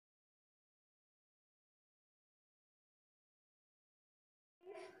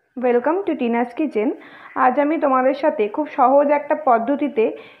Welcome to Tina's kitchen. আজ আমি তোমাদের সাথে খুব সহজ একটা পদ্ধতিতে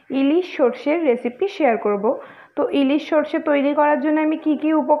ইলিশ সর্ষের রেসিপি শেয়ার করব। তো ইলিশ সর্ষে তৈরি করার জন্য আমি কি কি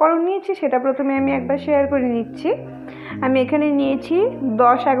উপকরণ নিয়েছি সেটা প্রথমে আমি একবার শেয়ার করে নিচ্ছি। আমি এখানে নিয়েছি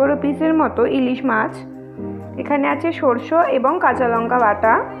 10-11 পিসের মতো ইলিশ মাছ। এখানে আছে সরষে এবং কাঁচা লঙ্কা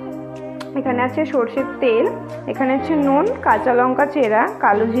বাটা, এখানে আছে সর্ষের তেল, এখানে আছে নুন, কাঁচা লঙ্কা চেরা,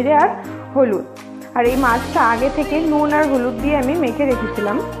 কালো জিরে আর হলুদ। আর এই মাছটা আগে থেকে নুন আর হলুদ দিয়ে আমি মেখে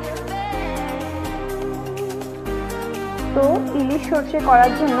রেখেছিলাম। তো ইলিশ সর্ষে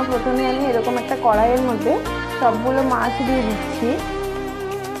করার জন্য প্রথমে আমি এরকম একটা কড়াইয়ের মধ্যে সবগুলো মাছ দিয়ে দিচ্ছি।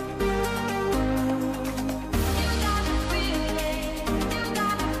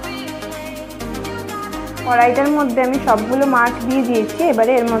 কড়াইটার মধ্যে আমি সবগুলো মাছ দিয়ে দিয়েছি।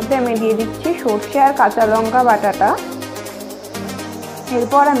 এবারে এর মধ্যে আমি দিয়ে দিচ্ছি সর্ষে আর কাঁচা লঙ্কা বাটাটা।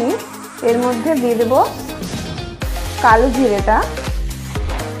 এরপর আমি এর মধ্যে দিয়ে দেবো কালো জিরেটা,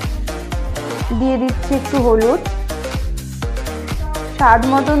 দিয়ে দিচ্ছি একটু হলুদ, স্বাদ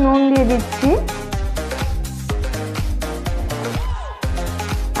মতো নুন দিয়ে দিচ্ছি,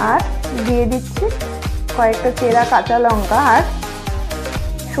 আর দিয়ে দিচ্ছি কয়েকটা চেরা কাঁচা লঙ্কা আর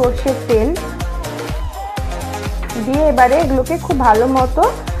সর্ষের তেল দিয়ে এবারে এগুলোকে খুব ভালো মতো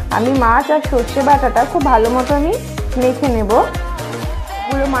আমি মাছ আর সর্ষে বাটাটা খুব ভালো মতো আমি মেখে নেব।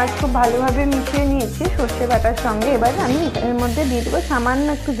 এগুলো মাছ খুব ভালোভাবে মিশিয়ে নিয়েছি সর্ষে বাটার সঙ্গে। এবার আমি এর মধ্যে দিয়ে দেবো সামান্য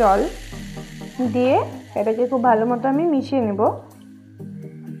একটু জল, দিয়ে এটাকে খুব ভালো মতো আমি মিশিয়ে নেব।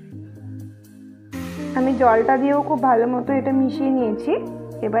 আমি জলটা দিয়েও খুব ভালো মতো এটা মিশিয়ে নিয়েছি।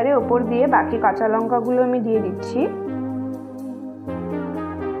 এবারে ওপর দিয়ে বাকি কাঁচা লঙ্কাগুলো আমি দিয়ে দিচ্ছি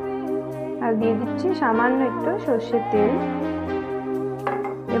আর দিয়ে দিচ্ছি সামান্য একটু সর্ষের তেল।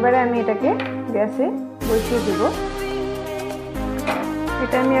 এবারে আমি এটাকে গ্যাসে বসিয়ে দেব।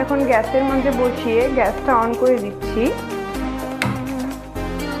 এটা আমি এখন গ্যাসের মধ্যে বসিয়ে গ্যাসটা অন করে দিচ্ছি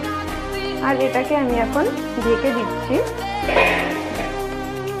আর এটাকে আমি এখন ঢেকে দিচ্ছি।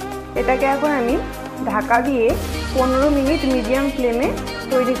 এটাকে এখন আমি ঢাকা দিয়ে 15 মিনিট মিডিয়াম ফ্লেমে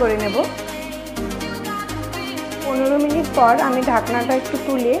তৈরি করে নেব। 15 মিনিট পর আমি ঢাকনাটা একটু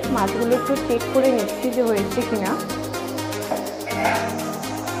তুলে মাছগুলো একটু চেক করে নিচ্ছি যে হয়েছে কিনা।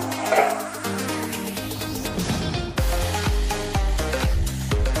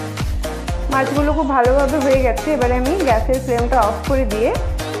 মাছগুলো খুব ভালোভাবে হয়ে গেছে। এবারে আমি গ্যাসের ফ্লেমটা অফ করে দিয়ে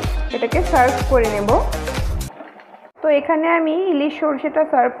এটাকে সার্ভ করে নেব। তো এখানে আমি ইলিশ সর্ষেটা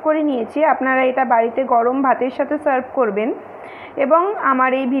সার্ভ করে নিয়েছি। আপনারা এটা বাড়িতে গরম ভাতের সাথে সার্ভ করবেন। এবং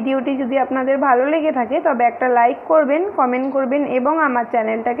আমার এই ভিডিওটি যদি আপনাদের ভালো লেগে থাকে তবে একটা লাইক করবেন, কমেন্ট করবেন এবং আমার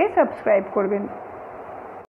চ্যানেলটাকে সাবস্ক্রাইব করবেন।